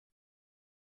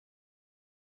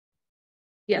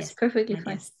Yes, perfectly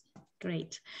fine. Yes.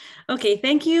 Great. Okay,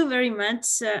 thank you very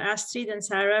much, Astrid and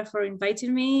Sarah, for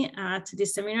inviting me to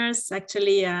these seminars.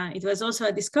 Actually, it was also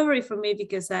a discovery for me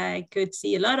because I could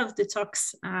see a lot of the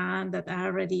talks that are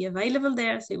already available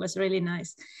there. So it was really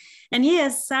nice. And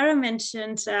yes, Sarah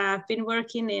mentioned I've been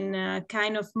working in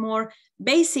kind of more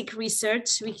basic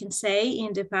research, we can say,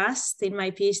 in the past in my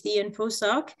PhD and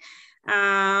postdoc.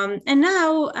 And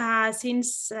now,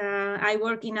 since I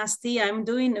work in AZTI, I'm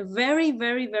doing a very,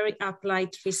 very, very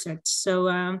applied research.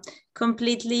 So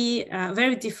completely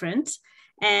very different.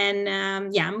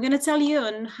 And yeah, I'm going to tell you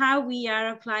on how we are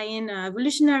applying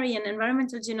evolutionary and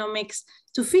environmental genomics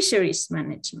to fisheries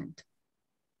management.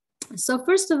 So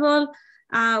first of all,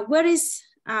 what is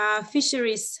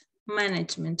fisheries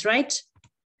management, right?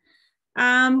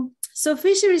 So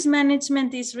fisheries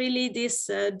management is really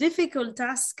this difficult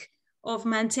task of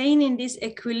maintaining this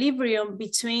equilibrium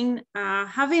between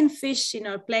having fish in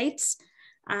our plates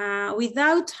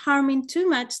without harming too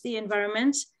much the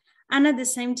environment, and at the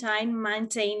same time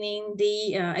maintaining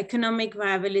the economic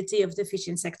viability of the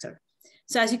fishing sector.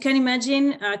 So as you can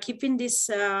imagine, keeping these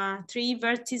three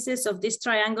vertices of this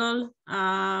triangle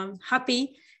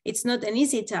happy, it's not an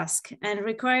easy task and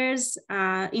requires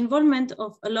involvement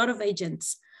of a lot of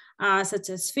agents, such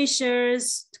as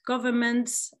fishers,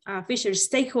 governments, fisheries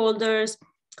stakeholders,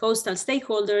 coastal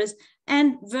stakeholders,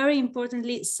 and very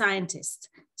importantly, scientists.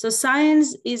 So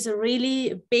science is a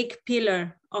really big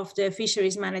pillar of the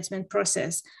fisheries management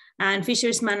process, and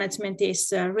fisheries management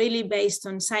is really based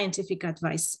on scientific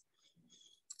advice.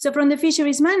 So from the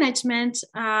fisheries management,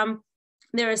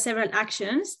 there are several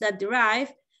actions that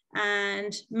derive,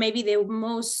 and maybe the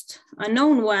most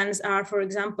known ones are, for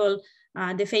example,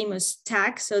 the famous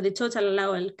TAC, so the total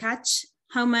allowable catch,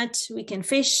 how much we can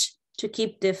fish to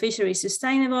keep the fishery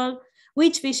sustainable,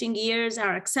 which fishing gears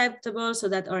are acceptable so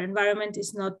that our environment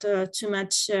is not too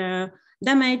much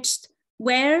damaged,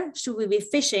 where should we be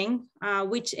fishing,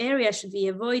 which area should be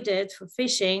avoided for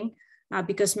fishing,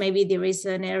 because maybe there is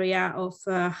an area of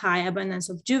high abundance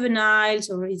of juveniles,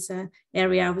 or is an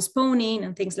area of spawning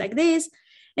and things like this.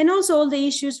 And also all the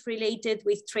issues related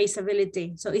with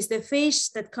traceability. So is the fish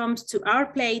that comes to our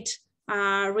plate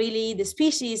really the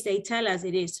species they tell us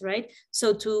it is, right?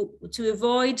 So to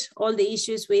avoid all the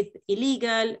issues with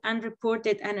illegal,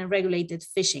 unreported, and unregulated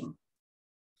fishing.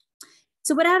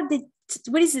 So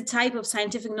what is the type of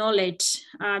scientific knowledge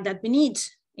that we need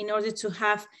in order to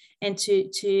have and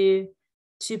to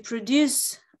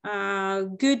produce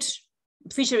good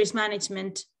fisheries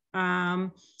management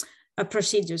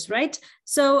procedures, right?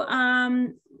 So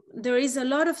there is a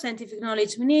lot of scientific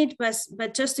knowledge we need,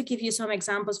 but just to give you some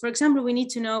examples, for example, we need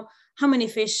to know how many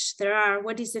fish there are,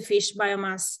 what is the fish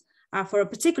biomass for a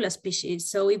particular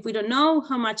species. So if we don't know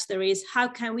how much there is, how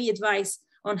can we advise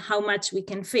on how much we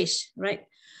can fish, right?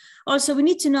 Also, we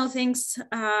need to know things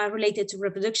related to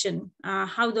reproduction.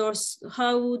 How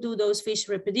do those fish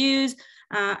reproduce?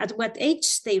 At what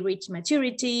age they reach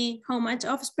maturity? How much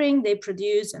offspring they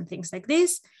produce, and things like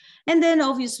this. And then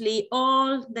obviously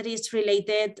all that is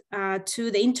related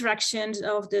to the interactions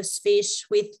of this fish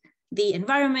with the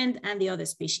environment and the other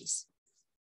species.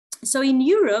 So in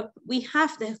Europe, we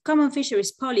have the Common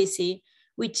Fisheries Policy,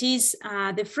 which is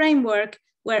the framework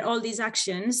where all these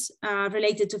actions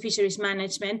related to fisheries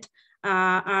management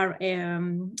are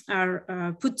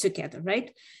put together,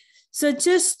 right? So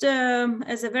just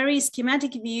as a very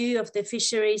schematic view of the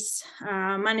fisheries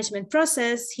management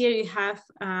process, here you have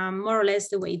more or less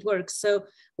the way it works. So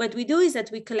what we do is that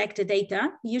we collect the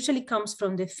data, usually comes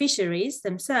from the fisheries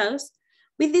themselves.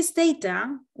 With this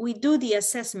data, we do the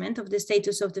assessment of the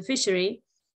status of the fishery.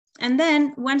 And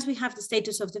then once we have the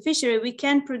status of the fishery, we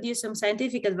can produce some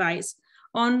scientific advice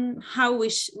on how we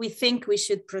think we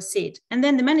should proceed. And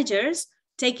then the managers,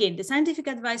 taking the scientific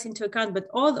advice into account, but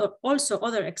also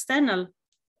other external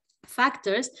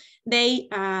factors, they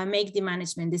make the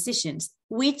management decisions,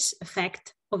 which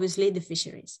affect, obviously, the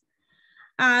fisheries.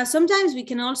 Sometimes we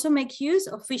can also make use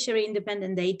of fishery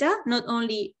independent data, not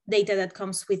only data that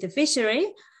comes with the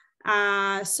fishery,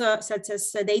 such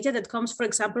as data that comes, for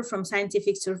example, from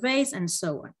scientific surveys and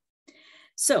so on.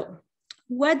 So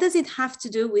what does it have to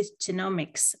do with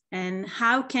genomics, and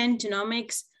how can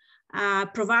genomics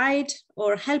provide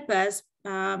or help us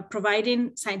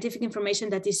providing scientific information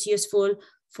that is useful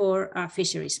for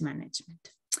fisheries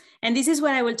management? And this is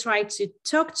what I will try to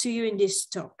talk to you in this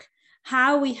talk,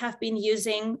 how we have been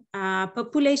using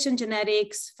population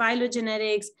genetics,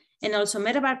 phylogenetics, and also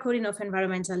metabarcoding of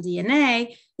environmental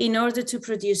DNA in order to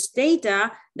produce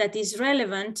data that is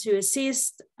relevant to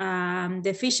assist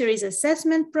the fisheries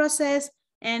assessment process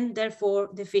and therefore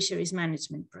the fisheries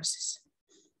management process.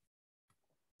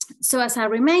 So as a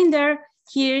reminder,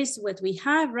 here's what we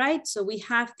have, right? So we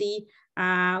have the,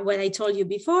 what I told you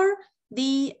before,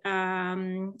 the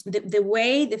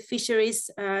way the fisheries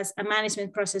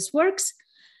management process works.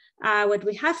 What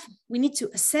we have, we need to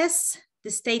assess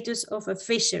the status of a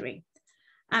fishery.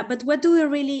 But what do we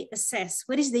really assess?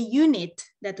 What is the unit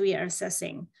that we are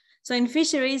assessing? So in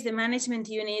fisheries, the management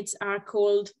units are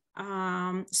called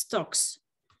stocks.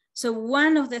 So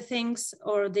one of the things,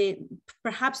 or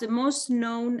perhaps the most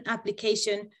known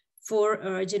application for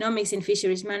genomics in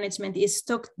fisheries management is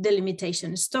stock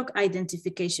delimitation, stock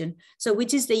identification. So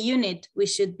which is the unit we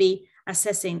should be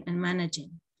assessing and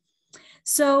managing.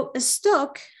 So a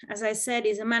stock, as I said,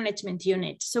 is a management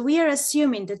unit. So we are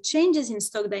assuming that changes in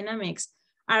stock dynamics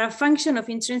are a function of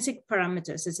intrinsic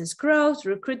parameters such as growth,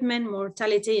 recruitment,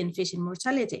 mortality, and fishing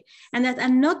mortality, and that are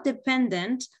not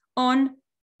dependent on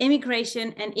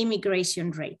immigration and immigration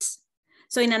rates.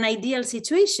 So in an ideal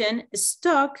situation, a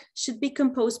stock should be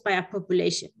composed by a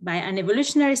population, by an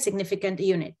evolutionary significant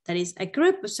unit, that is a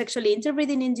group of sexually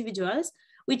interbreeding individuals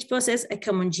which possess a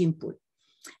common gene pool.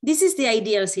 This is the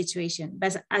ideal situation,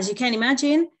 but as you can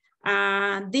imagine,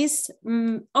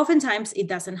 oftentimes it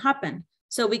doesn't happen.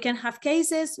 So we can have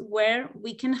cases where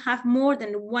we can have more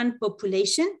than one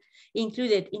population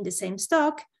included in the same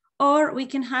stock, or we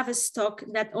can have a stock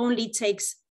that only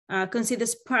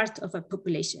considers part of a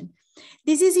population.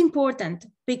 This is important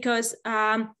because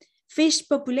fish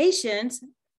populations,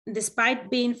 despite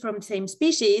being from the same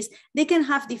species, they can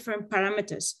have different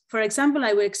parameters. For example,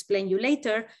 I will explain you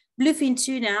later, bluefin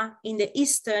tuna in the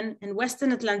Eastern and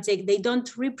Western Atlantic, they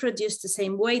don't reproduce the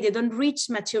same way, they don't reach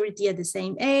maturity at the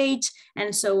same age,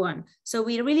 and so on. So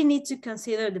we really need to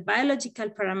consider the biological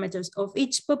parameters of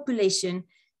each population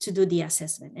to do the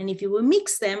assessment. And if you will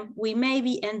mix them, we may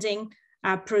be ending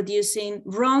producing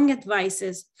wrong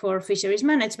advices for fisheries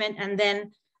management, and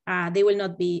then they will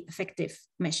not be effective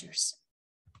measures.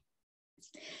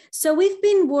 So we've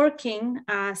been working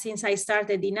since I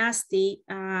started in AZTI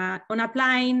on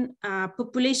applying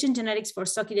population genetics for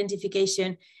stock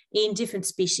identification in different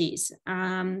species.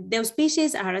 Those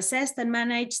species are assessed and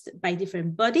managed by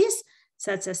different bodies,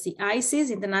 such as the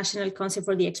ICES, International Council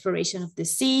for the Exploration of the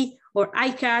Sea, or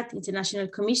ICAT, International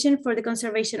Commission for the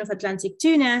Conservation of Atlantic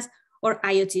Tunas, or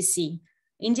IOTC,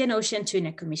 Indian Ocean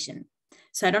Tuna Commission.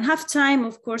 So I don't have time,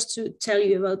 of course, to tell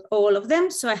you about all of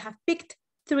them. So I have picked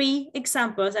 3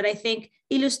 examples that I think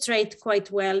illustrate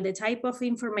quite well the type of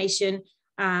information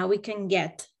we can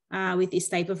get with this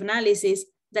type of analysis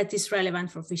that is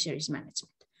relevant for fisheries management.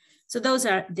 So those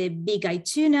are the big-eyed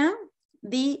tuna,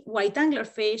 the white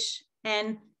anglerfish,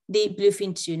 and the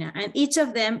bluefin tuna. And each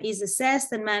of them is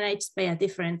assessed and managed by a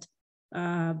different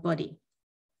body.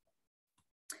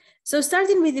 So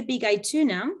starting with the big-eyed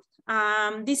tuna,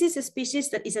 this is a species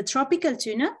that is a tropical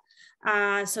tuna,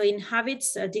 so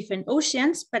inhabits different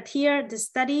oceans, but here the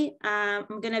study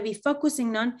I'm gonna be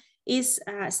focusing on is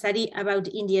a study about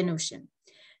the Indian Ocean.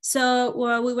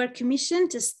 So we were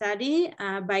commissioned to study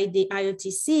by the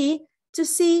IOTC to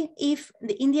see if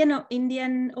the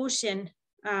Indian Ocean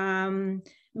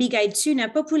big-eyed tuna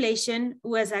population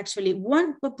was actually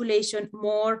one population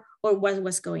more, or what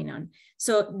was going on.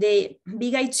 So the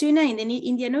big-eyed tuna in the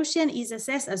Indian Ocean is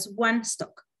assessed as one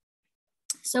stock.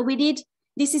 So we did,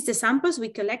 this is the samples we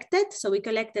collected. So we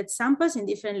collected samples in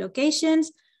different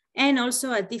locations and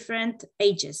also at different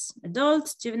ages,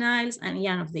 adults, juveniles, and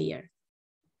young of the year.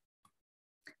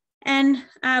 And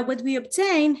what we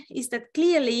obtained is that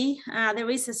clearly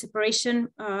there is a separation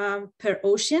per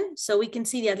ocean. So we can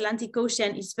see the Atlantic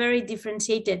Ocean is very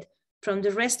differentiated from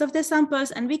the rest of the samples.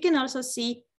 And we can also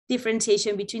see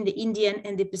differentiation between the Indian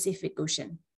and the Pacific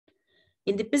Ocean.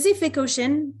 In the Pacific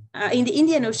Ocean, in the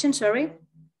Indian Ocean, sorry,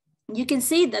 you can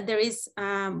see that there is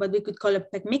what we could call a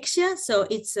pegmixia. So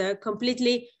it's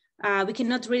completely, we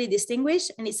cannot really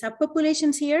distinguish any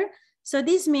subpopulations here. So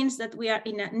this means that we are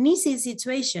in an easy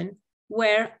situation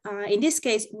where, in this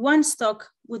case, one stock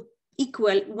would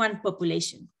equal one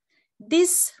population.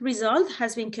 This result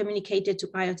has been communicated to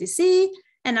IOTC,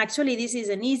 and actually this is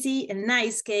an easy and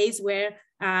nice case where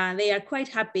they are quite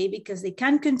happy because they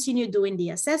can continue doing the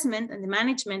assessment and the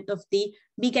management of the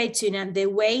big-eyed tuna the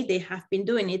way they have been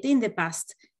doing it in the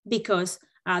past, because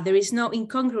there is no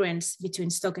incongruence between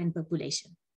stock and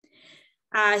population.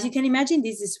 As you can imagine,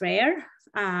 this is rare.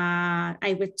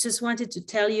 I just wanted to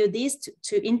tell you this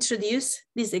to introduce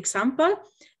this example,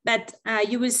 but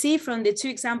you will see from the 2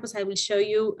 examples I will show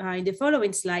you in the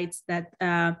following slides that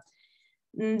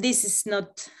this is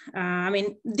not, I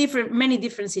mean, many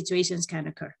different situations can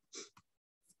occur.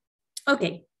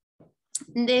 Okay,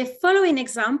 the following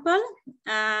example,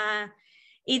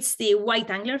 it's the white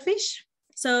anglerfish.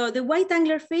 So the white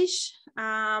anglerfish,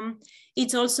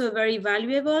 it's also a very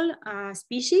valuable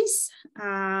species.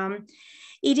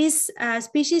 It is a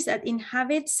species that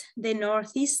inhabits the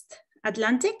Northeast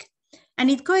Atlantic,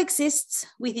 and it coexists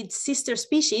with its sister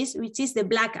species, which is the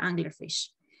black anglerfish.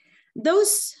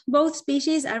 Those both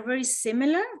species are very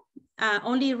similar.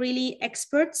 Only really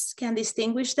experts can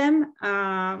distinguish them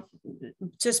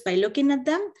just by looking at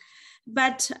them.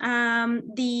 But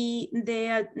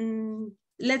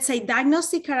let's say,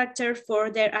 diagnostic character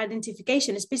for their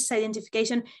identification, species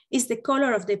identification, is the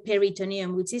color of the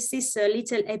peritoneum, which is this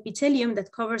little epithelium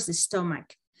that covers the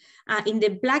stomach. In the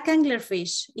black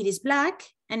anglerfish, it is black,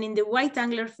 and in the white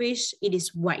anglerfish, it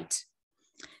is white.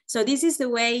 So this is the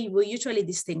way we usually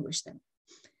distinguish them.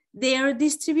 Their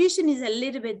distribution is a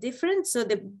little bit different. So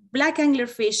the black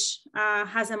anglerfish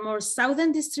has a more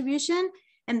southern distribution,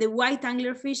 and the white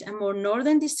anglerfish a more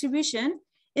northern distribution.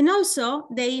 And also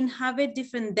they inhabit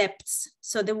different depths.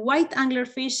 So the white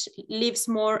anglerfish lives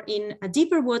more in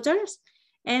deeper waters,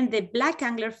 and the black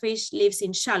anglerfish lives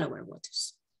in shallower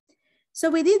waters. So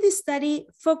we did this study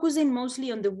focusing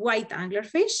mostly on the white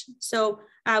anglerfish. So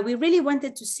we really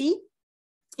wanted to see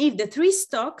if the three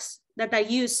stocks that are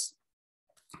used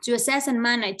to assess and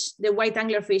manage the white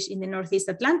anglerfish in the Northeast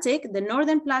Atlantic, the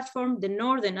northern platform, the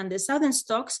northern and the southern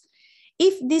stocks,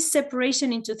 if this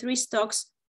separation into three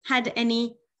stocks had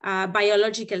any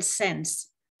biological sense.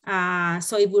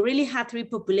 So if we really had three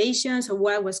populations, or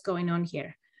what was going on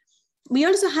here. We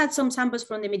also had some samples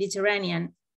from the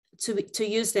Mediterranean to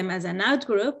use them as an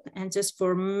outgroup and just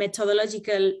for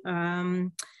methodological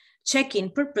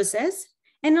checking purposes.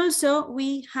 And also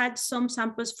we had some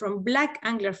samples from black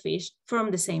anglerfish from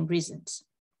the same reasons.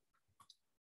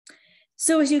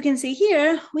 So as you can see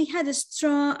here, we had a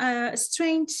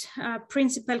strange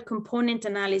principal component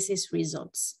analysis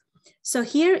results. So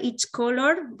here, each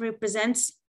color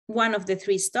represents one of the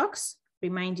three stocks,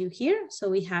 remind you here. So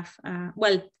we have,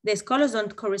 well, these colors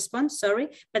don't correspond, sorry,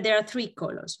 but there are three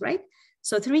colors, right?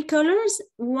 So three colors,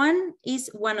 one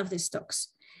is one of the stocks.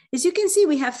 As you can see,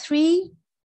 we have three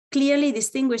clearly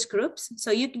distinguished groups. So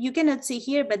you cannot see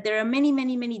here, but there are many,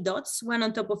 many, many dots, one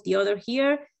on top of the other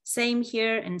here, same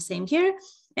here and same here.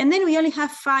 And then we only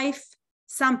have 5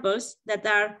 samples that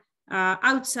are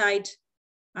outside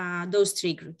those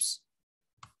three groups.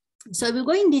 So if we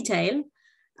go in detail,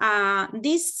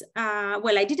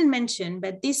 well, I didn't mention,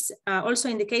 but this also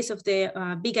in the case of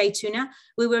the big eye tuna,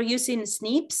 we were using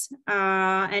SNPs.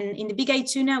 And in the big eye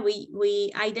tuna,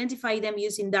 we identify them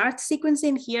using DART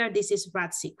sequencing. Here, this is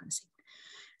rat sequencing.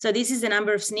 So this is the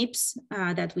number of SNPs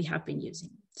that we have been using.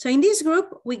 So in this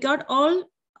group, we got all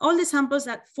the samples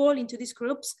that fall into these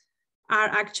groups are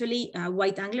actually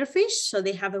white anglerfish. So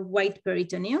they have a white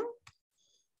peritoneum.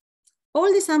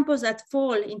 All the samples that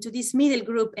fall into this middle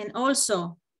group and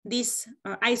also these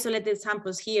isolated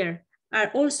samples here are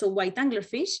also white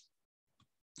anglerfish.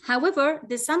 However,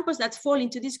 the samples that fall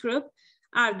into this group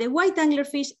are the white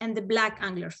anglerfish and the black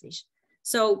anglerfish.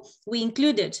 So we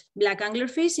included black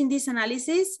anglerfish in this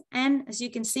analysis, and as you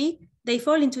can see, they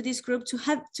fall into this group to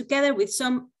have together with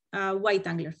some white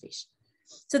anglerfish.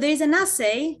 So there is an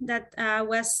assay that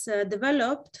was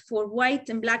developed for white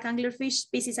and black anglerfish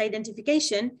species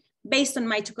identification based on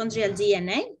mitochondrial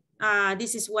DNA.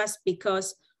 This was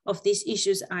because of these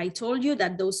issues I told you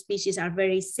that those species are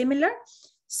very similar.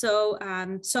 So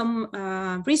some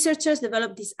researchers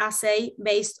developed this assay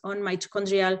based on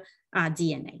mitochondrial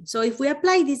DNA. So if we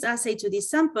apply this assay to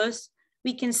these samples,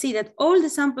 we can see that all the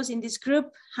samples in this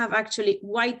group have actually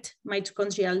white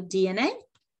mitochondrial DNA.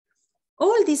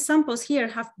 All these samples here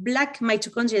have black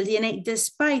mitochondrial DNA,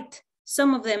 despite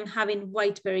some of them having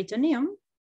white peritoneum.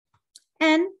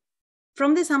 And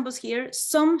from the samples here,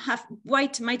 some have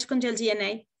white mitochondrial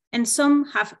DNA and some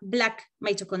have black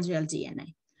mitochondrial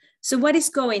DNA. So what is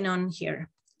going on here?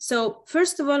 So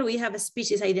first of all, we have a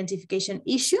species identification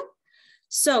issue.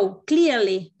 So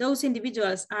clearly those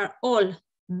individuals are all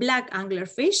black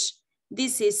anglerfish.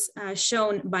 This is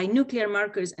shown by nuclear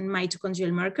markers and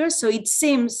mitochondrial markers. So it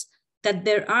seems that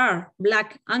there are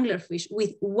black anglerfish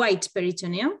with white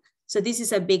peritoneum. So this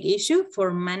is a big issue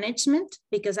for management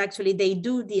because actually they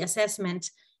do the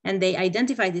assessment and they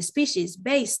identify the species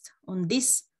based on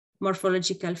this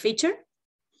morphological feature.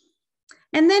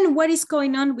 And then what is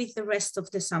going on with the rest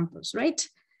of the samples, right?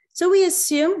 So we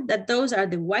assume that those are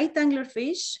the white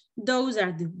anglerfish, those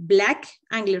are the black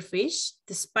anglerfish,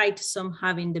 despite some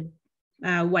having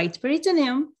the white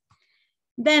peritoneum.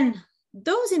 Then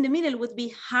those in the middle would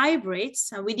be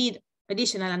hybrids. And we did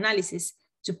additional analysis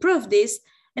to prove this.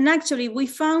 And actually we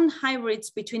found hybrids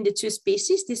between the two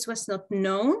species. This was not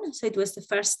known. So it was the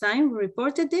first time we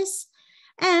reported this.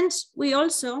 And we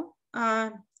also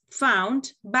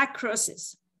found back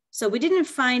crosses. So we didn't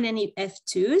find any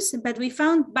F2s, but we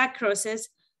found back crosses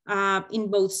in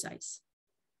both sides.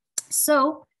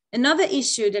 So another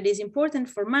issue that is important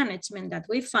for management that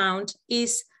we found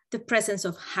is the presence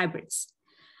of hybrids.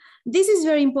 This is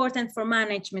very important for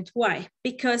management. Why?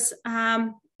 Because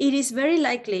it is very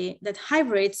likely that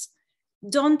hybrids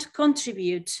don't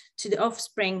contribute to the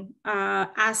offspring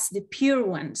as the pure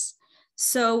ones.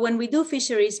 So when we do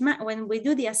fisheries, when we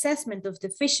do the assessment of the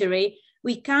fishery,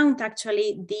 we count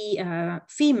actually the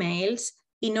females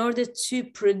in order to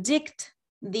predict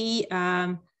the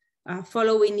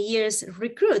following year's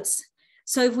recruits.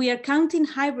 So if we are counting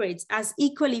hybrids as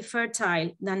equally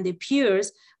fertile than the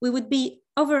pures, we would be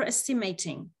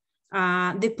overestimating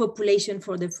the population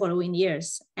for the following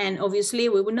years. And obviously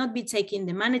we would not be taking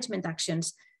the management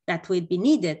actions that would be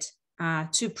needed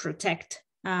to protect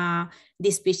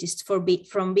these species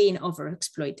from being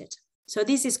overexploited. So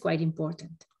this is quite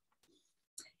important.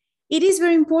 It is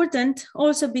very important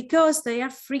also because they are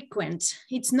frequent.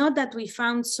 It's not that we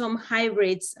found some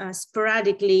hybrids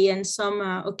sporadically and some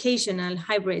occasional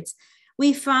hybrids.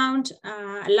 We found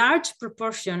a large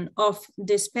proportion of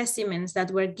the specimens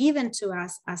that were given to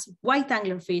us as white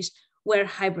anglerfish were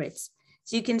hybrids.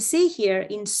 So you can see here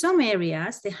in some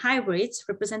areas, the hybrids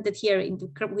represented here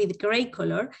with gray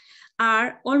color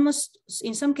are almost,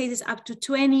 in some cases, up to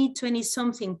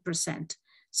 20-something%.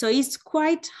 So it's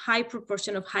quite high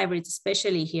proportion of hybrids,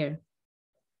 especially here.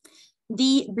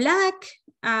 The black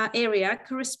area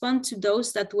correspond to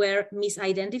those that were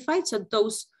misidentified. So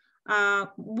those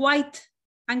white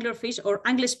anglerfish or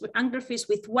anglerfish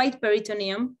with white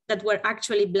peritoneum that were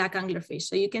actually black anglerfish.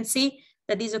 So you can see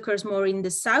that this occurs more in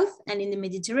the south and in the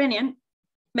Mediterranean,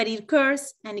 but it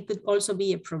occurs and it could also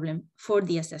be a problem for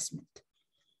the assessment.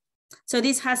 So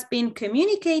this has been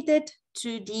communicated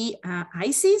to the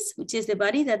AZTI, which is the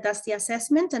body that does the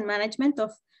assessment and management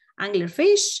of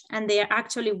anglerfish, and they are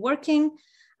actually working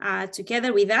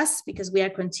together with us because we are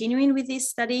continuing with this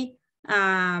study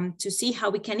to see how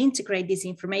we can integrate this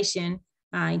information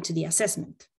into the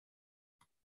assessment.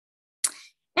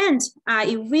 And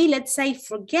if we, let's say,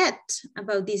 forget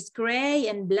about these gray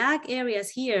and black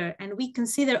areas here, and we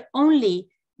consider only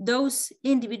those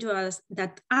individuals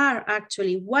that are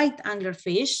actually white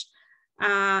anglerfish,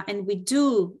 and we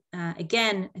do,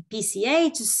 again, a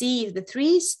PCA to see if the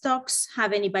three stocks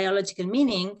have any biological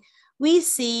meaning, we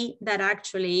see that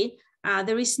actually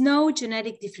there is no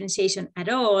genetic differentiation at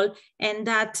all, and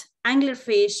that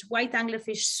anglerfish, white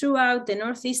anglerfish throughout the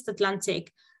Northeast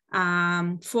Atlantic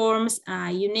forms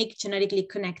a unique genetically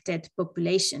connected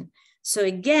population. So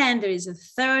again, there is a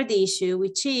third issue,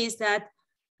 which is that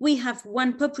we have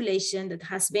one population that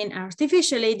has been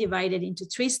artificially divided into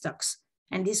three stocks.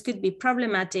 And this could be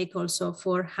problematic also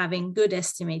for having good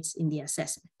estimates in the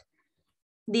assessment.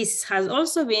 This has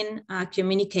also been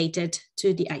communicated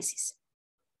to the AZTI.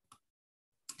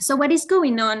 So what is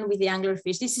going on with the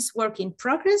anglerfish? This is work in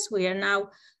progress. We are now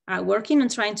working on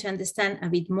trying to understand a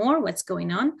bit more what's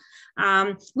going on.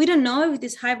 We don't know if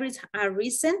these hybrids are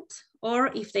recent or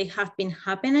if they have been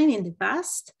happening in the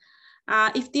past.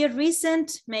 If they're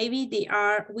recent, maybe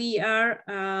we are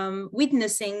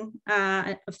witnessing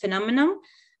a phenomenon,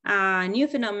 a new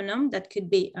phenomenon that could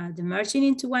be the merging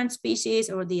into one species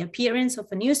or the appearance of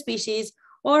a new species,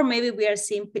 or maybe we are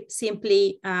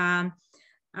simply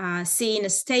seeing a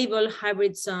stable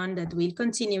hybrid zone that will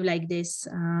continue like this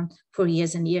for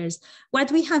years and years.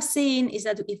 What we have seen is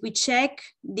that if we check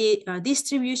the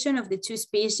distribution of the two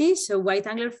species, so white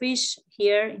anglerfish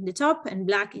here in the top and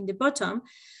black in the bottom,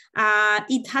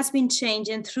 it has been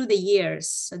changing through the years.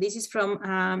 So this is from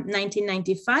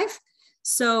 1995.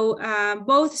 So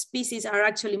both species are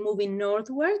actually moving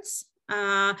northwards,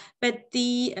 but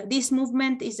this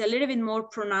movement is a little bit more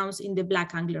pronounced in the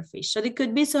black anglerfish. So there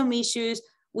could be some issues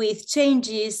with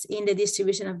changes in the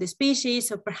distribution of the species.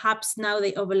 So perhaps now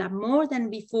they overlap more than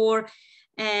before.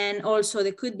 And also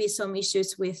there could be some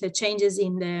issues with the changes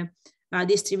in the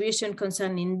distribution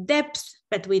concerning depth,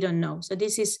 but we don't know. So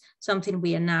this is something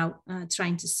we are now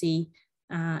trying to see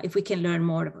if we can learn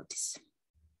more about this.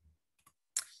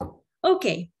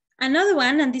 Okay, another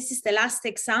one, and this is the last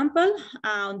example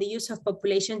on the use of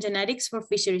population genetics for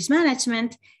fisheries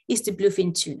management, is the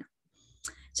bluefin tuna.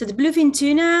 So the bluefin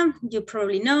tuna, you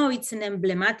probably know, it's an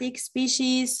emblematic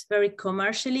species, very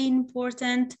commercially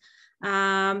important.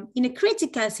 In a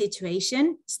critical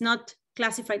situation, it's not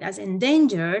classified as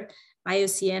endangered by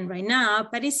IUCN right now,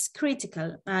 but it's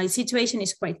critical. The situation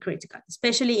is quite critical,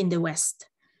 especially in the West.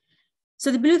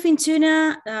 So the bluefin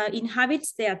tuna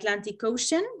inhabits the Atlantic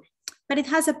Ocean, but it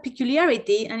has a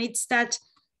peculiarity, and it's that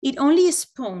it only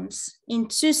spawns in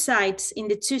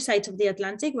the two sides of the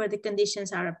Atlantic where the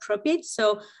conditions are appropriate.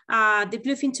 So the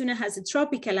bluefin tuna has a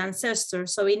tropical ancestor,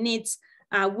 so it needs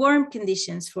warm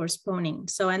conditions for spawning.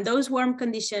 So, and those warm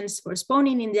conditions for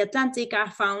spawning in the Atlantic are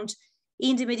found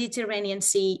in the Mediterranean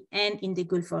Sea and in the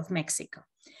Gulf of Mexico.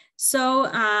 So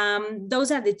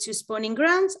those are the two spawning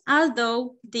grounds,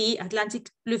 although the Atlantic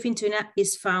bluefin tuna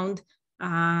is found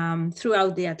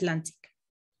throughout the Atlantic.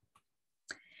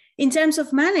 In terms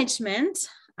of management,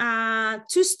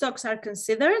 two stocks are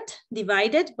considered,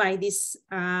 divided by this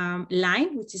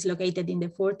line, which is located in the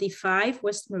 45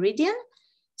 West Meridian.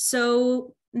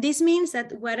 So this means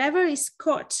that whatever is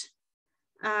caught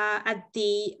at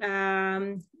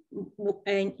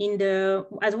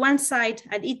one side,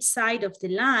 at each side of the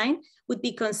line, would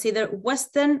be considered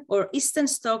Western or Eastern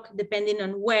stock, depending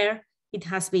on where it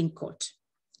has been caught.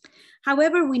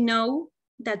 However, we know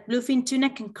that bluefin tuna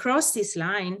can cross this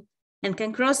line and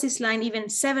can cross this line even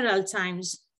several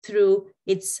times through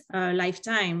its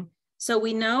lifetime. So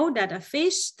we know that a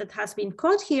fish that has been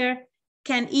caught here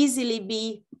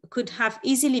could have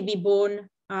easily be born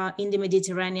in the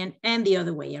Mediterranean and the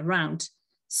other way around.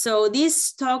 So this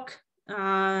stock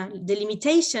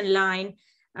delimitation line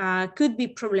could be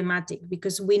problematic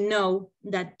because we know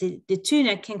that the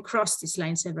tuna can cross this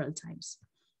line several times.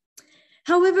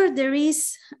 However, there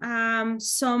is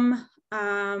some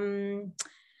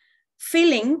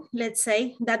feeling, let's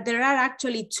say, that there are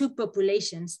actually two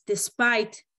populations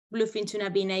despite bluefin tuna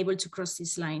being able to cross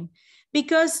this line,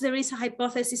 because there is a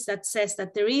hypothesis that says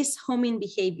that there is homing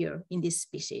behavior in this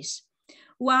species.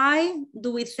 Why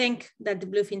do we think that the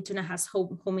bluefin tuna has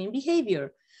homing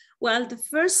behavior? Well, the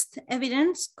first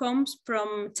evidence comes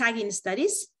from tagging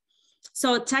studies.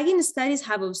 So tagging studies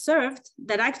have observed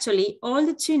that actually all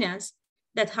the tunas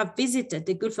that have visited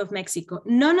the Gulf of Mexico,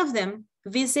 none of them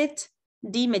visit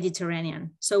the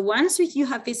Mediterranean. So once you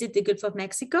have visited the Gulf of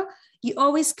Mexico, you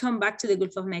always come back to the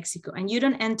Gulf of Mexico and you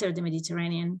don't enter the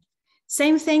Mediterranean.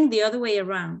 Same thing the other way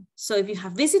around. So if you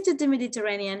have visited the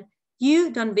Mediterranean, you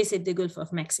don't visit the Gulf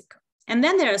of Mexico. And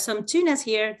then there are some tunas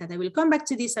here that I will come back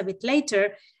to this a bit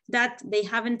later that they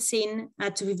haven't seen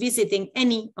to be visiting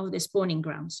any of the spawning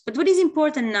grounds. But what is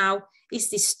important now is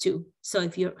these two. So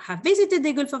if you have visited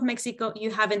the Gulf of Mexico,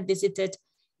 you haven't visited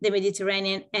the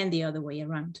Mediterranean and the other way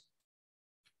around.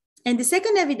 And the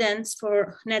second evidence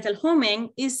for natal homing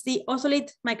is the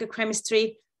otolith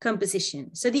microchemistry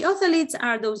composition. So the otoliths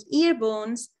are those ear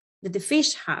bones that the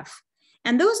fish have.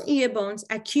 And those ear bones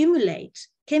accumulate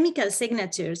chemical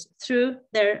signatures through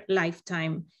their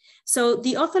lifetime. So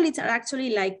the otoliths are actually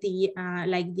like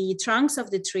the trunks of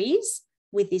the trees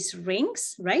with these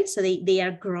rings, right? So they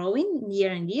are growing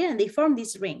year and year and they form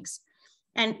these rings.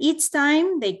 And each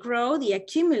time they grow, they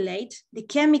accumulate the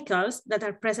chemicals that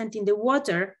are present in the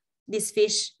water this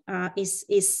fish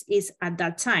is at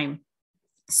that time.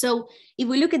 So if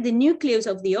we look at the nucleus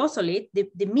of the otolith,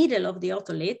 the middle of the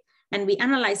otolith, and we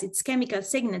analyze its chemical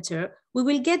signature, we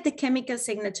will get the chemical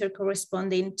signature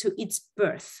corresponding to its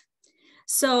birth.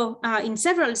 So in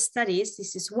several studies,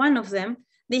 this is one of them,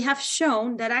 they have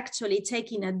shown that actually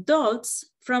taking adults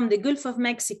from the Gulf of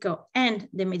Mexico and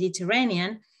the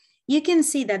Mediterranean, you can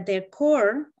see that their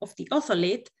core of the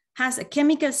otolith has a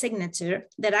chemical signature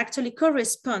that actually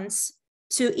corresponds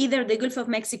to either the Gulf of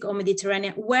Mexico or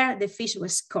Mediterranean where the fish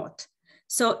was caught.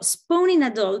 So spawning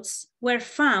adults were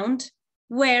found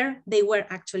where they were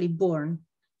actually born,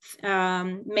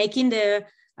 making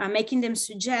them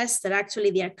suggest that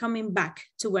actually they are coming back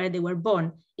to where they were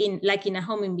born, like in a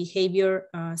homing behavior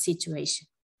situation.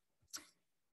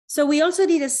 So we also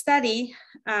did a study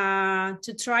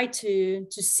to try to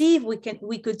see if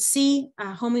we could see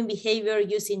homing behavior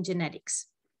using genetics.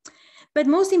 But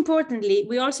most importantly,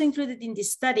 we also included in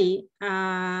this study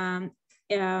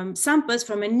samples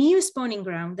from a new spawning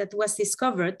ground that was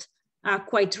discovered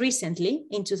quite recently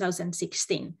in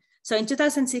 2016. So in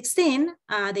 2016,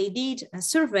 they did a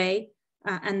survey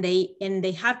and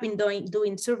they have been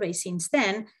doing surveys since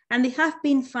then, and they have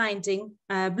been finding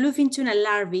bluefin tuna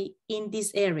larvae in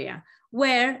this area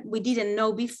where we didn't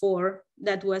know before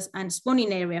that was a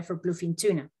spawning area for bluefin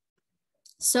tuna.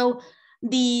 So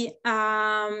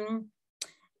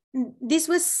this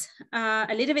was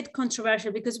a little bit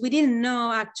controversial because we didn't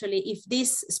know actually if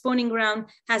this spawning ground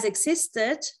has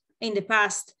existed in the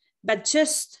past, but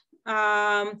just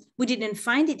we didn't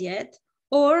find it yet,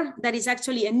 or that is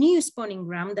actually a new spawning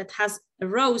ground that has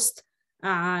arose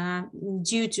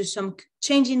due to some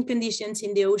changing conditions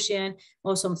in the ocean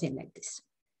or something like this.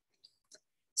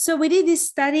 So we did this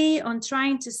study on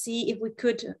trying to see if we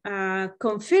could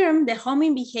confirm the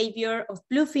homing behavior of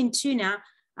bluefin tuna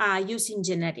using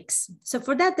genetics. So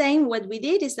for that aim, what we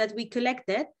did is that we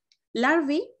collected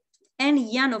larvae and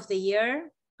young of the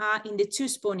year in the 2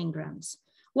 spawning grounds.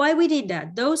 Why we did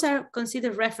that? Those are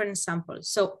considered reference samples.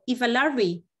 So if a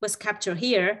larvae was captured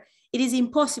here, it is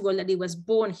impossible that it was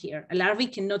born here. A larvae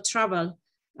cannot travel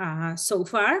so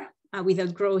far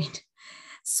without growing.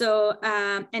 So,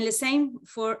 and the same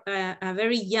for a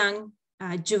very young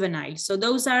juvenile. So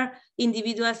those are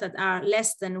individuals that are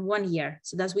less than 1 year.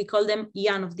 So that's, we call them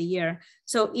young of the year.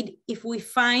 So if we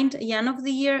find young of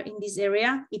the year in this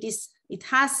area, it is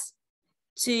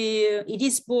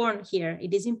born here.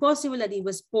 It is impossible that it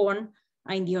was born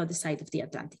on the other side of the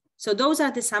Atlantic. So those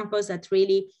are the samples that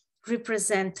really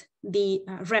represent the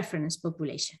reference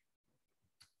population.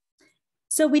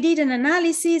 So we did an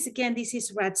analysis. Again, this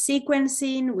is rat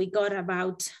sequencing. We got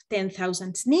about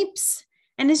 10,000 SNPs.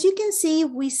 And as you can see,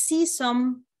 we see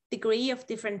some degree of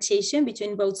differentiation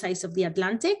between both sides of the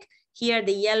Atlantic. Here,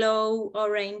 the yellow,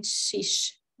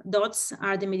 orange-ish dots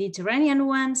are the Mediterranean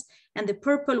ones, and the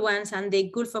purple ones are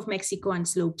the Gulf of Mexico and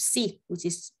Slope C, which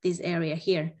is this area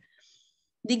here.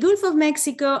 The Gulf of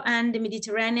Mexico and the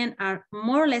Mediterranean are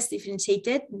more or less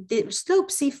differentiated. The Slope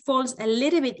C falls a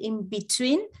little bit in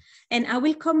between, and I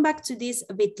will come back to this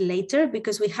a bit later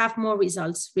because we have more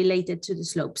results related to the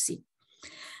Slope C.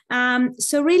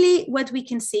 So really what we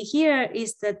can see here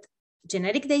is that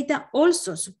genetic data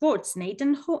also supports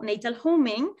natal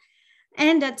homing,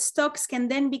 and that stocks can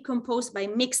then be composed by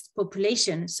mixed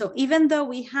populations. So even though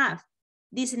we have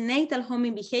this natal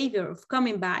homing behavior of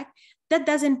coming back, that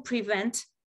doesn't prevent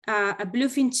a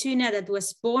bluefin tuna that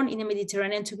was born in the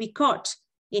Mediterranean to be caught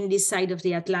in this side of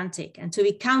the Atlantic and to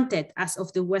be counted as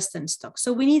of the Western stock.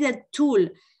 So we need a tool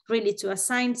really to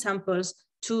assign samples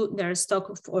to their stock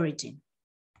of origin.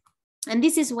 And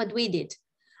this is what we did.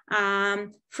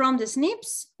 From the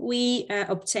SNPs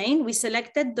we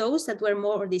selected those that were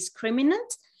more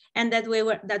discriminant and that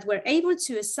were able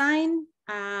to assign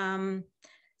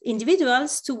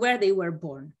individuals to where they were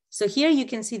born. So here you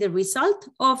can see the result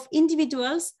of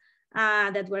individuals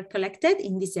that were collected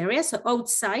in this area, so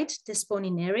outside the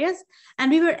spawning areas,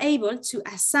 and we were able to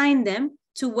assign them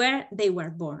to where they were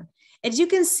born. As you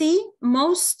can see,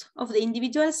 most of the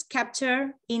individuals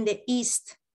captured in the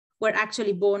east were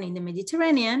actually born in the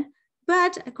Mediterranean,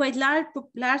 but a quite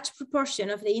large proportion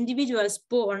of the individuals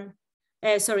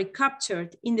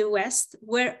captured in the West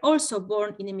were also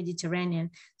born in the Mediterranean.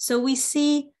 So we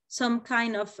see some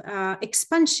kind of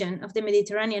expansion of the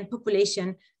Mediterranean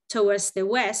population towards the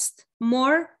West,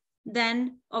 more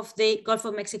than of the Gulf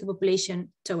of Mexico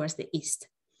population towards the East.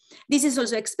 This is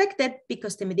also expected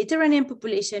because the Mediterranean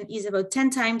population is about 10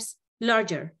 times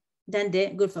larger than the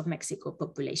Gulf of Mexico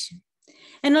population.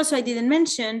 And also I didn't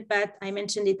mention, but I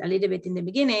mentioned it a little bit in the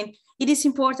beginning, it is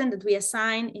important that we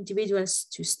assign individuals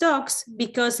to stocks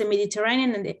because the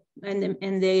Mediterranean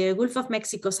and the Gulf of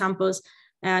Mexico samples,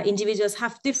 individuals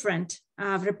have different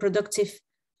reproductive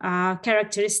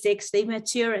characteristics. They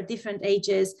mature at different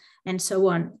ages and so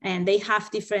on. And they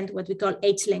have different, what we call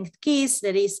age-length keys,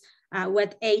 that is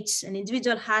what age an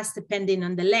individual has depending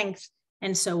on the length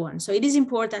and so on. So it is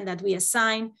important that we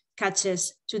assign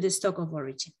catches to the stock of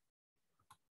origin.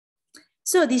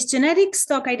 So this genetic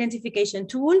stock identification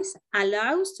tools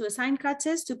allows to assign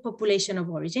catches to population of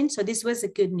origin. So this was the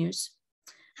good news.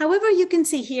 However, you can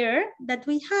see here that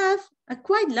we have a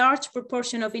quite large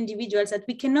proportion of individuals that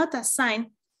we cannot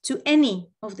assign to any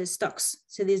of the stocks.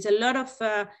 So there's a lot of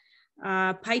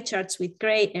pie charts with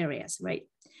gray areas, right?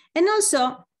 And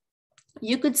also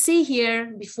you could see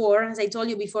here before, as I told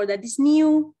you before, that this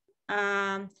new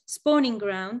spawning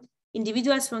ground,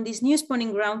 individuals from this new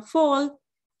spawning ground fall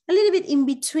a little bit in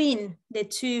between the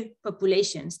two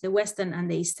populations, the Western and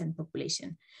the Eastern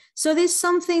population. So there's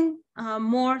something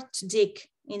more to dig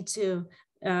into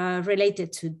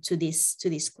related to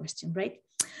this question, right?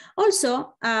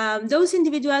 Also, those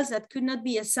individuals that could not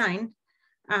be assigned,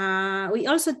 we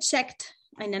also checked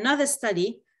in another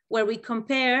study where we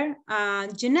compare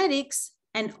genetics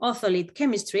and otolith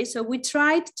chemistry. So we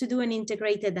tried to do an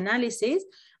integrated analysis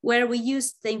where we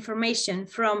used the information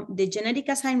from the genetic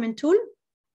assignment tool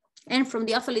and from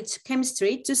the otolith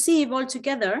chemistry to see if all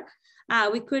together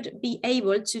we could be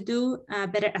able to do a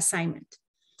better assignment.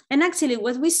 And actually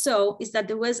what we saw is that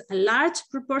there was a large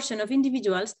proportion of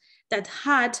individuals that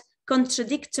had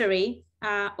contradictory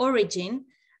origin.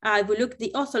 If we look at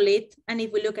the otolith and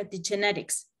if we look at the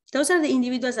genetics, those are the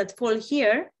individuals that fall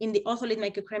here in the otolith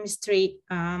microchemistry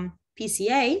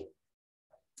PCA.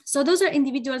 So those are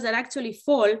individuals that actually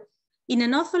fall in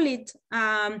an otolith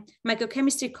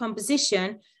microchemistry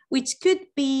composition, which could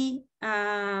be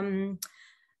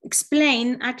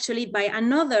explained actually by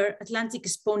another Atlantic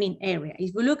spawning area.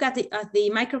 If we look at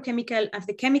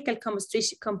the chemical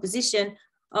composition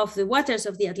of the waters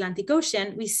of the Atlantic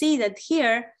Ocean, we see that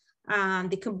here,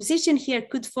 the composition here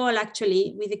could fall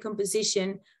actually with the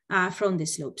composition from the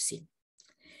slope sea.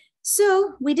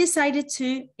 So we decided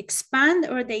to expand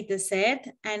our data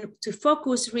set and to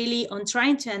focus really on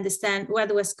trying to understand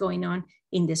what was going on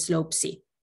in the slope sea.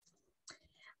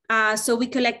 So we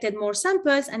collected more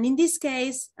samples, and in this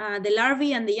case, the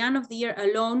larvae and the young of the year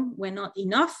alone were not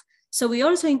enough. So we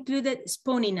also included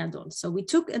spawning adults. So we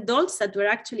took adults that were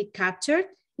actually captured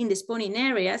in the spawning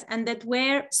areas and that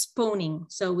were spawning.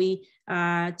 So we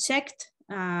checked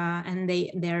and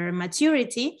their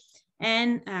maturity,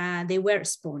 and they were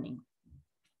spawning.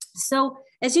 So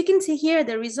as you can see here,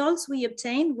 the results we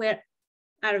obtained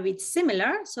are a bit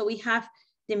similar. So we have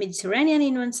the Mediterranean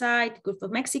in one side, Gulf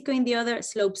of Mexico in the other,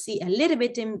 slope sea a little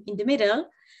bit in the middle.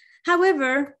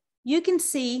 However, you can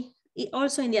see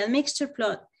also in the admixture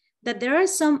plot that there are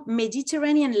some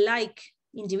Mediterranean-like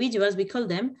individuals, we call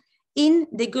them, in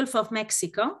the Gulf of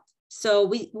Mexico. So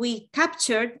we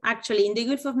captured actually in the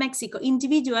Gulf of Mexico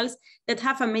individuals that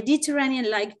have a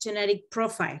Mediterranean-like genetic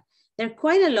profile. There are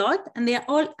quite a lot, and they are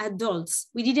all adults.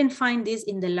 We didn't find this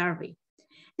in the larvae.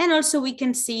 And also we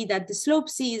can see that the slope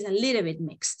sea is a little bit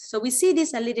mixed. So we see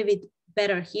this a little bit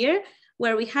better here,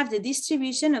 where we have the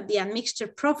distribution of the admixture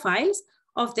profiles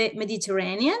of the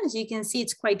Mediterranean. As you can see,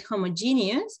 it's quite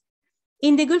homogeneous.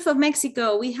 In the Gulf of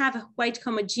Mexico, we have a quite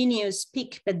homogeneous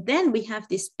peak, but then we have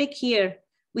this peak here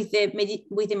with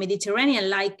the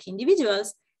Mediterranean-like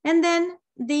individuals. And then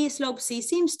the slope sea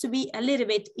seems to be a little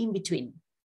bit in between.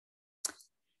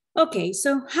 Okay,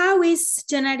 so how is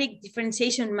genetic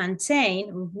differentiation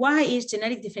maintained? Why is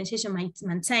genetic differentiation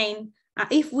maintained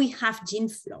if we have gene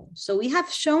flow? So we have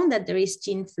shown that there is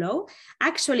gene flow.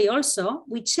 Actually, also,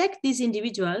 we checked these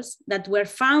individuals that were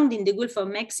found in the Gulf of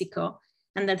Mexico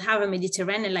and that have a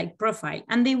Mediterranean-like profile,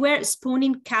 and they were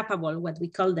spawning capable, what we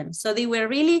call them. So they were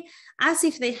really as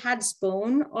if they had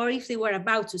spawned or if they were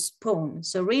about to spawn.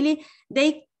 So really,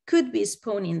 they could be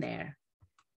spawning there.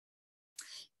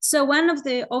 So one of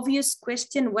the obvious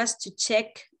questions was to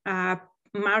check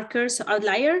markers,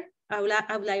 outlier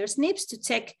SNPs to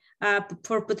check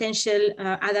for potential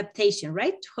adaptation,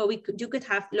 right? How you could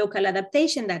have local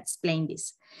adaptation that explain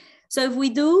this. So if we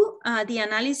do the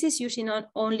analysis using not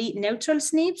only neutral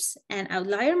SNPs and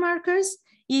outlier markers,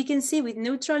 you can see with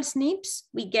neutral SNPs,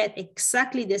 we get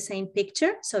exactly the same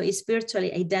picture. So it's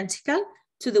virtually identical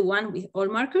to the one with all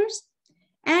markers.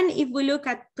 And if we look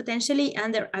at potentially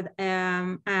under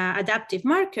adaptive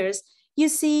markers, you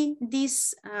see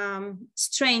this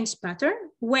strange pattern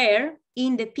where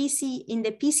in the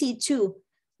PC2,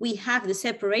 we have the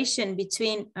separation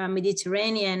between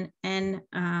Mediterranean and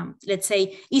let's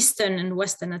say Eastern and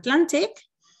Western Atlantic,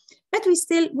 but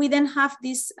we then have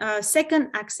this second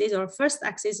axis or first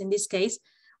axis in this case,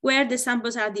 where the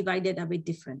samples are divided a bit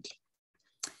differently.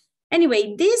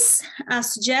 Anyway, this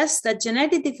suggests that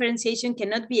genetic differentiation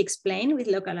cannot be explained with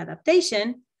local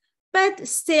adaptation, but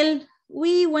still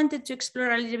we wanted to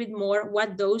explore a little bit more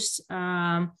what those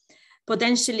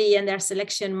potentially and their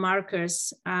selection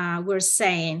markers were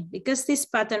saying, because this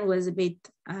pattern was a bit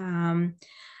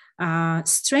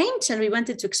strange and we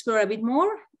wanted to explore a bit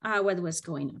more what was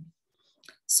going on.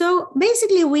 So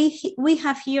basically we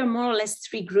have here more or less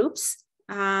three groups.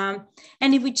 And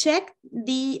if we check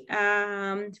the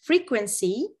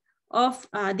frequency of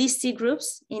these three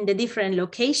groups in the different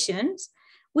locations,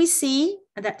 we see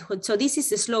that, so this is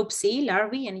the slope sea,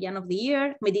 larvae and young of the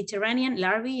year, Mediterranean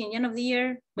larvae and young of the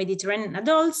year, Mediterranean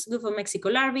adults, Gulf of Mexico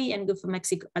larvae and Gulf of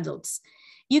Mexico adults.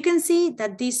 You can see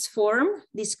that this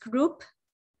group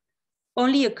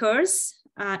only occurs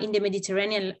in the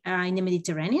Mediterranean,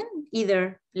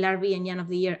 either larvae and young of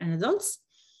the year and adults.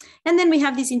 And then we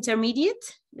have this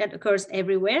intermediate that occurs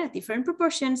everywhere at different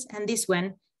proportions, and this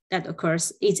one that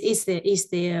occurs is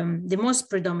the most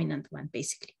predominant one,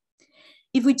 basically.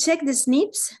 If we check the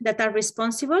SNPs that are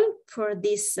responsible for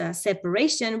this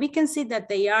separation, we can see that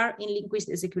they are in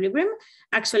linguistic disequilibrium.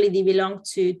 Actually, they belong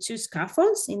to two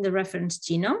scaffolds in the reference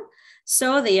genome,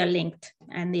 so they are linked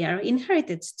and they are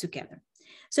inherited together.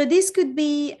 So this could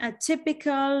be a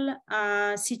typical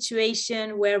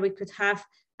situation where we could have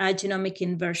a genomic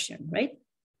inversion, right?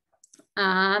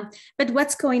 But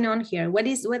what's going on here? What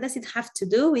does it have to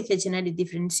do with the genetic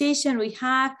differentiation we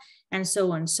have and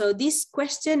so on? So this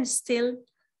question still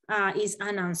is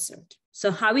unanswered.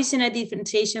 So how is genetic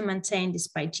differentiation maintained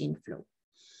despite gene flow?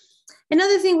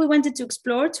 Another thing we wanted to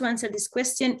explore to answer this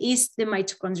question is the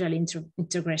mitochondrial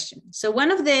integration. So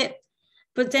one of the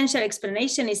potential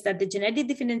explanation is that the genetic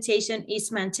differentiation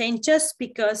is maintained just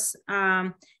because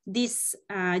this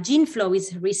gene flow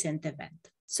is a recent event.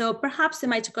 So perhaps the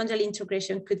mitochondrial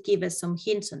integration could give us some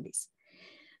hints on this.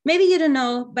 Maybe you don't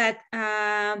know, but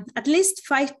at least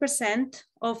 5%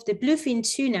 of the bluefin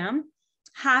tuna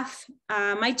have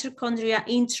mitochondria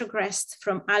introgressed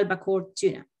from albacore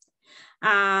tuna.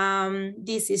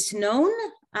 This is known,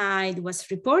 it was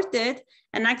reported,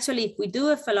 and actually if we do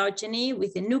a phylogeny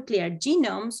with the nuclear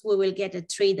genomes, we will get a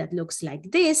tree that looks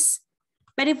like this.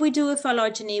 But if we do a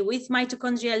phylogeny with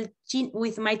mitochondrial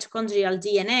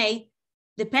DNA,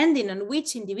 depending on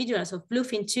which individuals of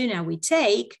bluefin tuna we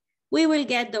take, we will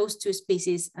get those two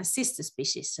species as sister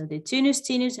species. So the Tunus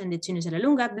tinus and the Tunus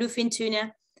allalunga, bluefin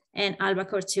tuna and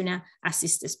albacore tuna as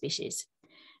sister species.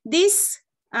 This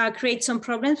creates some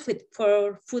problems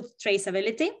for food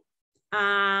traceability.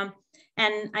 And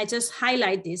I just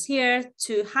highlight this here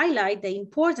to highlight the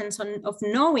importance of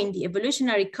knowing the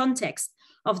evolutionary context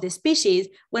of the species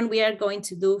when we are going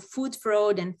to do food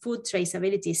fraud and food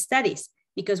traceability studies,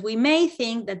 because we may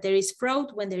think that there is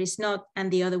fraud when there is not,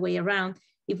 and the other way around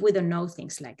if we don't know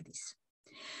things like this.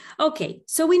 Okay,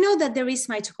 so we know that there is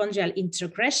mitochondrial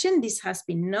introgression. This has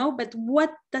been known, but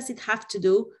what does it have to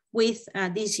do with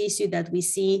this issue that we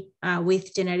see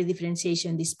with genetic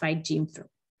differentiation despite gene flow?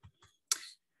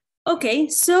 Okay,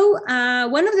 so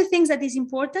one of the things that is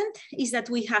important is that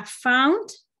we have found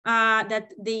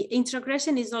that the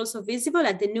introgression is also visible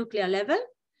at the nuclear level.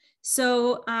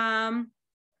 So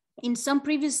in some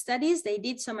previous studies, they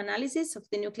did some analysis of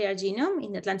the nuclear genome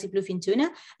in Atlantic bluefin tuna,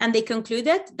 and they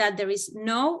concluded that there is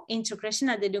no introgression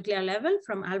at the nuclear level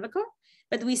from albacore,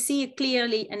 but we see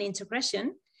clearly an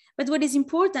introgression. But what is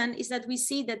important is that we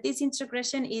see that this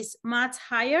introgression is much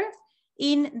higher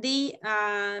in the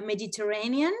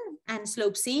Mediterranean and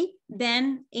Slope Sea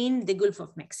than in the Gulf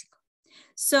of Mexico.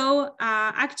 So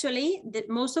actually,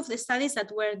 most of the studies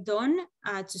that were done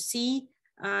to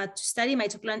study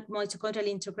mitochondrial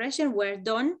integration were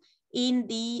done in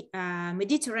the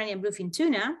Mediterranean bluefin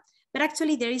tuna, but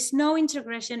actually there is no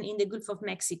integration in the Gulf of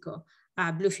Mexico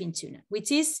bluefin tuna,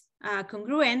 which is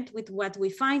congruent with what we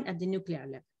find at the nuclear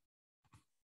level.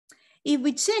 If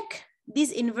we check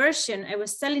this inversion I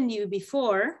was telling you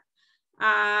before,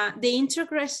 the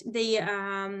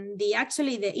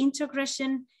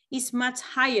integration is much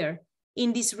higher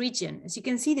in this region. As you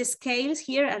can see, the scales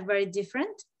here are very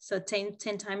different. So 10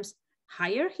 times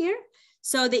higher here.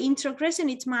 So the introgression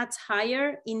is much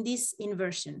higher in this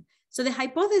inversion. So the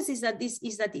hypothesis that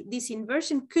this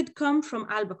inversion could come from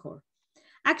albacore.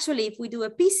 Actually, if we do a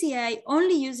PCA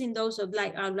only using those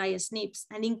outlier SNPs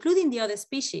and including the other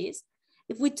species,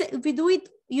 if we do it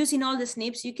using all the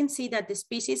SNPs, you can see that the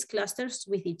species clusters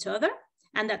with each other,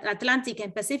 and that Atlantic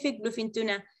and Pacific bluefin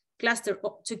tuna cluster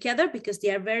together because they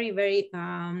are very, very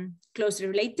closely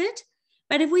related.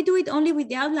 But if we do it only with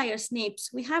the outlier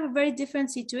SNPs, we have a very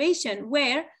different situation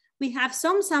where we have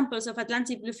some samples of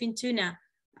Atlantic bluefin tuna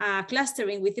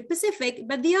clustering with the Pacific,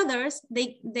 but the others,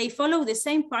 they follow the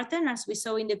same pattern as we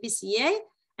saw in the PCA,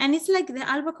 and it's like the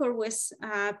albacore was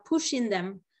pushing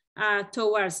them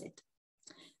towards it.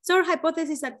 So our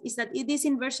hypothesis is that this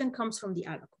inversion comes from the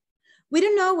albacore. We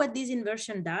don't know what this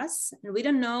inversion does, and we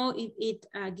don't know if it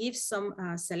gives some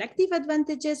selective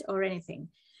advantages or anything.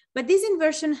 But this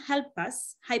inversion helps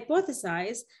us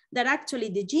hypothesize that actually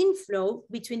the gene flow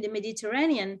between the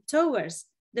Mediterranean towards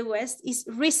the West is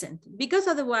recent, because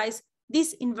otherwise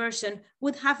this inversion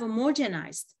would have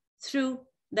homogenized through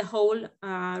the whole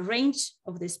range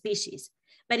of the species.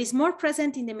 But it's more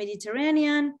present in the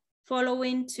Mediterranean,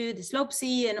 following to the Slope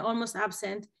Sea, and almost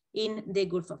absent in the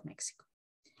Gulf of Mexico.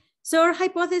 So our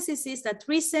hypothesis is that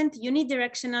recent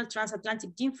unidirectional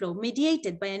transatlantic gene flow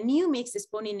mediated by a new mixed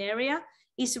spawning area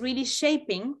is really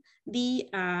shaping the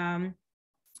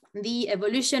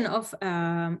evolution of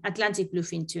Atlantic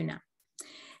bluefin tuna.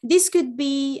 This could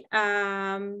be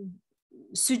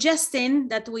suggesting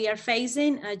that we are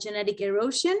facing a genetic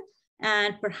erosion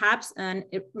and perhaps an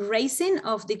erasing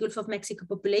of the Gulf of Mexico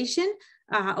population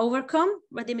overcome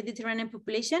by the Mediterranean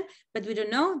population, but we don't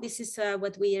know. This is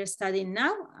what we are studying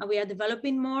now. We are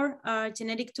developing more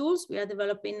genetic tools. We are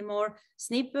developing more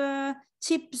SNP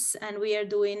chips, and we are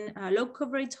doing low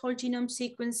coverage whole genome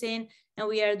sequencing, and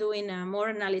we are doing more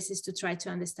analysis to try to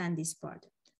understand this part.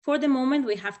 For the moment,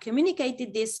 we have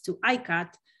communicated this to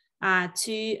ICAT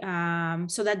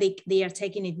so that they are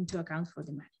taking it into account for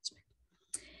the management.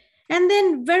 And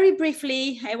then very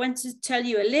briefly, I want to tell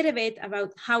you a little bit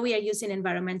about how we are using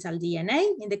environmental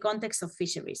DNA in the context of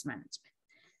fisheries management.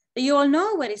 You all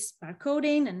know what is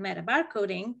barcoding and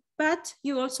meta-barcoding, but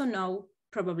you also know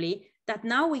probably that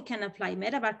now we can apply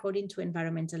meta-barcoding to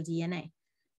environmental DNA.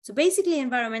 So basically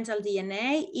environmental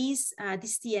DNA is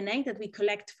this DNA that we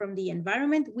collect from the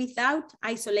environment without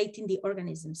isolating the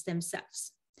organisms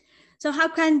themselves. So how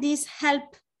can this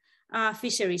help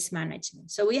fisheries management?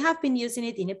 So we have been using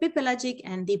it in epipelagic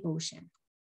and deep ocean.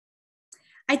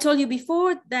 I told you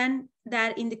before then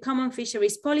that in the common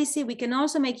fisheries policy, we can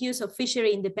also make use of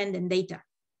fishery independent data.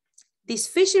 These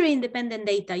fishery independent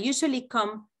data usually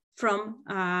come from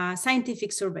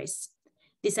scientific surveys.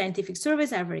 These scientific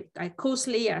surveys are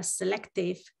costly, are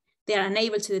selective, they are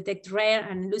unable to detect rare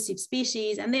and elusive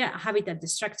species, and they are habitat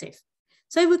destructive.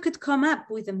 So we could come up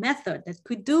with a method that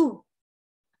could do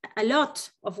a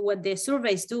lot of what the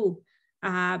surveys do,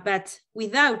 but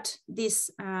without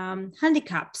these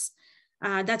handicaps,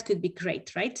 that could be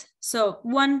great, right? So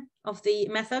one of the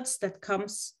methods that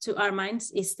comes to our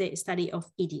minds is the study of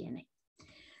eDNA.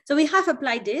 So we have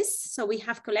applied this. So we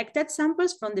have collected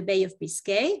samples from the Bay of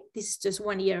Biscay. This is just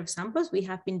 1 year of samples. We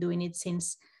have been doing it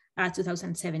since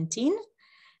 2017.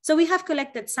 So we have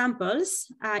collected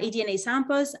samples, eDNA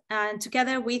samples, and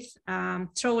together with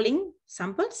trawling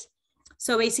samples.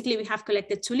 So basically we have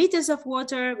collected 2 liters of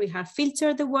water. We have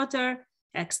filtered the water,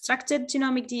 extracted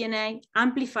genomic DNA,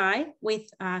 amplified with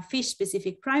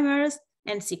fish-specific primers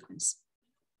and sequence.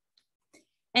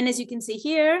 And as you can see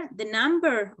here, the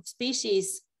number of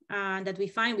species that we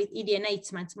find with eDNA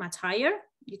is much higher.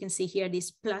 You can see here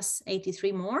this plus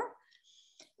 83 more.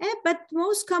 But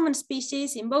most common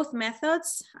species in both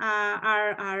methods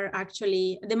are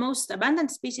actually, the most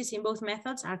abundant species in both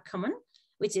methods are common,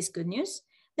 which is good news.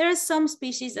 There are some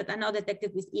species that are not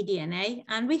detected with eDNA,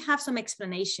 and we have some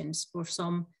explanations for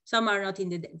some. Some are not in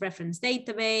the reference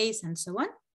database and so on.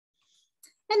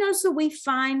 And also we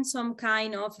find some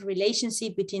kind of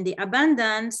relationship between the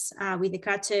abundance with the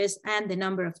catches and the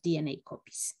number of DNA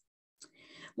copies.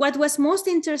 What was most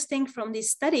interesting from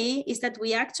this study is that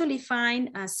we actually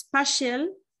find a spatial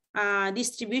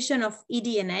distribution of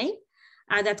eDNA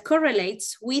that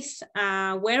correlates with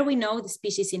where we know the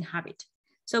species inhabit.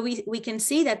 So we can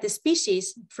see that the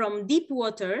species from deep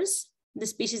waters, the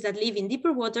species that live in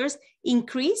deeper waters,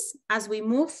 increase as we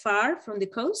move far from the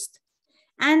coast.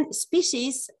 And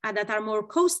species that are more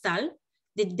coastal,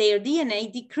 their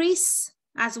DNA decrease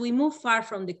as we move far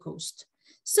from the coast.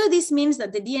 So this means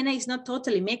that the DNA is not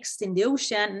totally mixed in the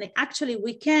ocean. And actually,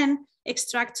 we can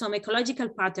extract some ecological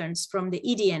patterns from the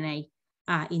eDNA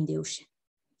in the ocean.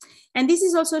 And this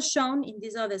is also shown in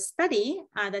this other study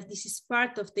that this is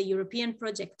part of the European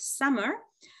project Summer,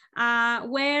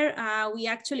 where we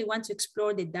actually want to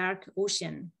explore the dark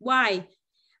ocean. Why?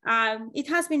 It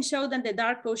has been shown that the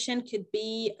dark ocean could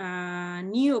be a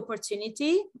new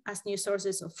opportunity as new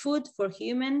sources of food for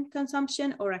human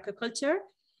consumption or aquaculture,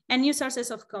 and new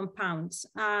sources of compounds.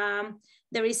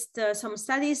 There is some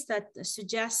studies that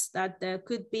suggest that there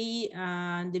could be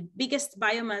the biggest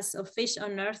biomass of fish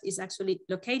on Earth is actually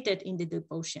located in the deep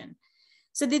ocean.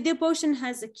 So the deep ocean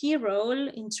has a key role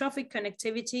in trophic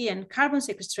connectivity and carbon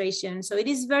sequestration. So it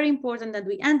is very important that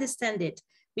we understand it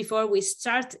before we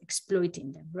start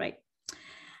exploiting them, right?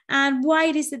 And why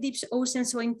is the deep ocean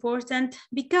so important?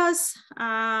 Because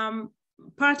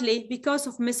partly because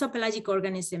of mesopelagic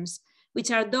organisms, which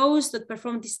are those that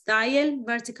perform this diel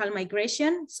vertical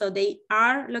migration. So they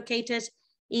are located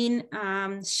in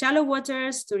shallow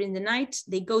waters during the night.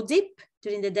 They go deep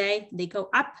during the day. They go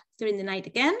up during the night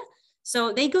again.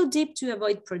 So they go deep to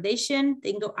avoid predation.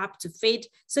 They go up to feed.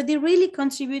 So they really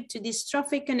contribute to this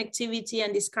trophic connectivity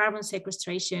and this carbon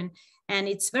sequestration. And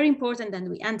it's very important that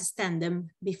we understand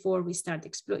them before we start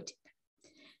exploiting them.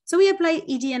 So we apply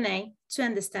eDNA to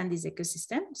understand this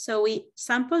ecosystem. So we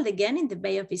sampled again in the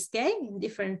Bay of Biscay in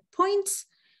different points,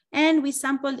 and we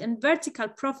sampled in vertical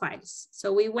profiles.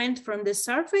 So we went from the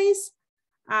surface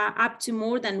up to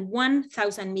more than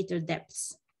 1,000 meter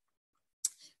depths.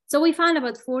 So we found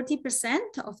about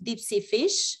 40% of deep sea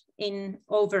fish in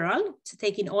overall, to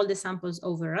taking all the samples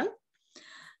overall.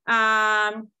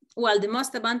 Well, the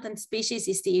most abundant species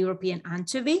is the European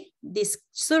anchovy. This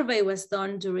survey was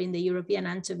done during the European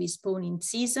anchovy spawning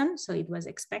season, so it was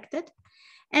expected.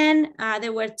 And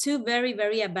there were 2 very,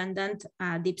 very abundant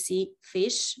deep sea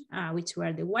fish, which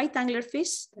were the white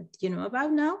anglerfish that you know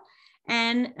about now,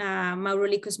 and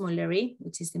Maurolicus mulleri,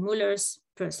 which is the Muller's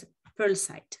pearl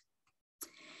site.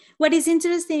 What is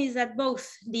interesting is that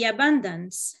both the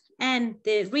abundance and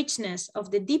the richness of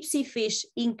the deep sea fish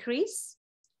increase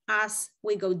as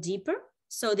we go deeper.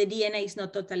 So the DNA is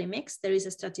not totally mixed, there is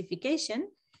a stratification.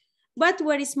 But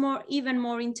what is even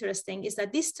more interesting is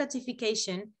that this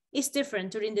stratification is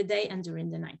different during the day and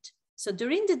during the night. So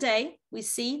during the day, we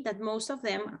see that most of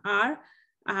them are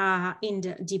in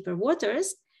the deeper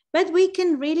waters, But we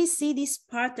can really see this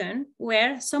pattern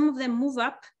where some of them move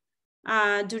up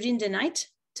during the night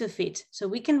to feed. So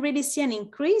we can really see an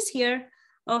increase here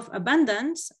of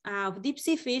abundance of deep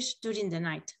sea fish during the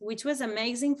night, which was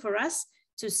amazing for us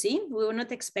to see. We were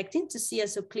not expecting to see a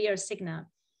so clear signal.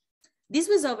 This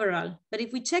was overall, but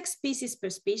if we check species per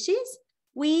species,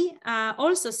 we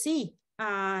also see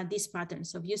these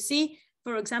patterns. So you see,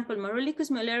 for example, Maurolicus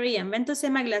mulleri and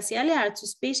Ventosema glaciale are two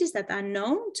species that are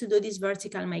known to do this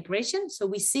vertical migration. So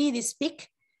we see this peak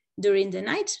during the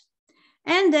night.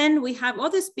 And then we have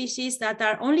other species that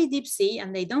are only deep sea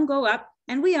and they don't go up,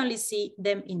 and we only see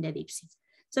them in the deep sea.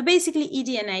 So basically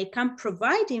eDNA can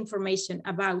provide information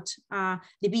about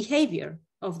the behavior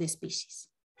of the species.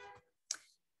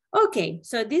 Okay,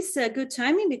 so this is good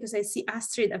timing because I see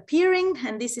Astrid appearing,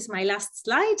 and this is my last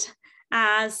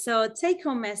slide. So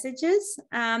take-home messages.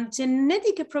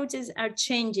 Genetic approaches are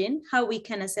changing how we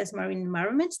can assess marine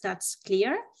environments, that's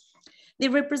clear. They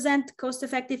represent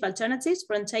cost-effective alternatives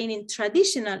for obtaining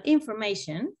traditional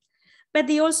information, but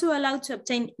they also allow to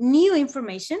obtain new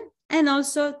information and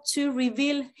also to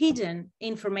reveal hidden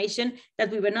information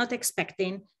that we were not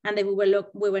expecting and that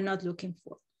we were not looking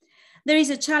for. There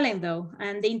is a challenge though,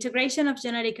 and the integration of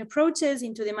genetic approaches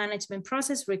into the management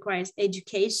process requires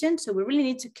education. So we really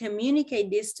need to communicate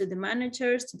this to the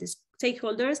managers, to the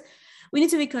stakeholders. We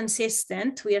need to be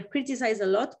consistent. We are criticized a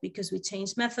lot because we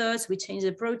change methods, we change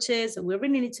approaches. So we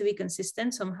really need to be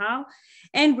consistent somehow.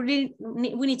 And we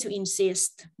need to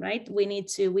insist, right? We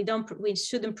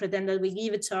shouldn't pretend that we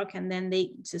give a talk and then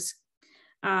they just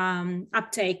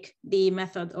uptake the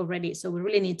method already. So we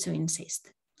really need to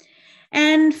insist.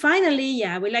 And finally,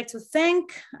 yeah, we'd like to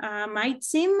thank my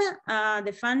team,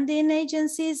 the funding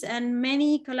agencies, and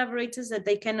many collaborators that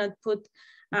they cannot put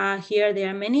here. There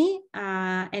are many,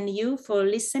 and you for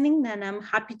listening, and I'm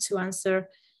happy to answer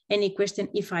any question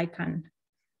if I can.